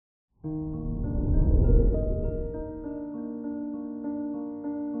Good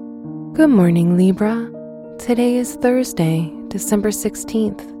morning, Libra. Today is Thursday, December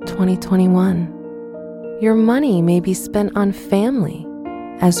 16th, 2021. Your money may be spent on family,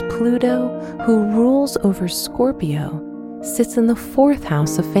 as Pluto, who rules over Scorpio, sits in the 4th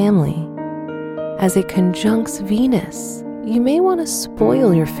house of family. As it conjuncts Venus, you may want to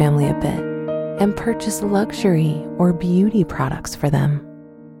spoil your family a bit and purchase luxury or beauty products for them.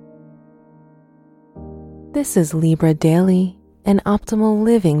 This is Libra Daily, an optimal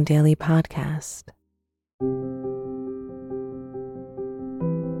living daily podcast.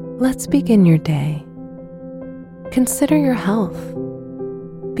 Let's begin your day. Consider your health.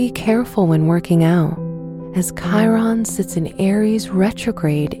 Be careful when working out, as Chiron sits in Aries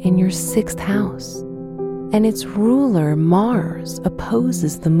retrograde in your 6th house, and its ruler Mars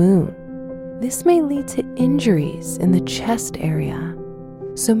opposes the moon. This may lead to injuries in the chest area,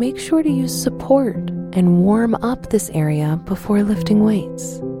 so make sure to use support and warm up this area before lifting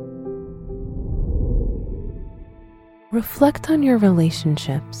weights. Reflect on your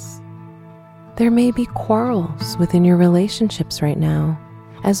relationships. There may be quarrels within your relationships right now,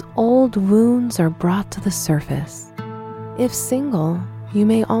 as old wounds are brought to the surface. If single, you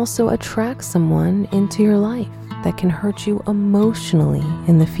may also attract someone into your life that can hurt you emotionally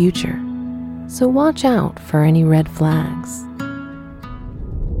in the future. So watch out for any red flags.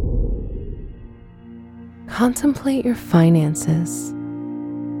 Contemplate your finances.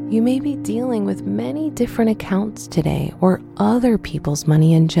 You may be dealing with many different accounts today or other people's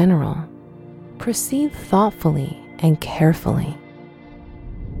money in general. Proceed thoughtfully and carefully.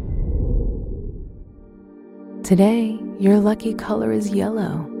 Today, your lucky color is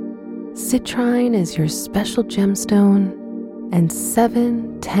yellow. Citrine is your special gemstone, and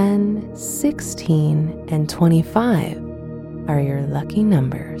 7, 10, 16, and 25 are your lucky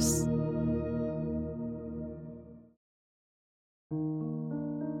numbers.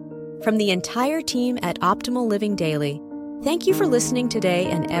 From the entire team at Optimal Living Daily, thank you for listening today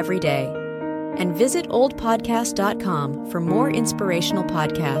and every day. And visit oldpodcast.com for more inspirational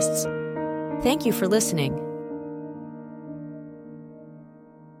podcasts. Thank you for listening.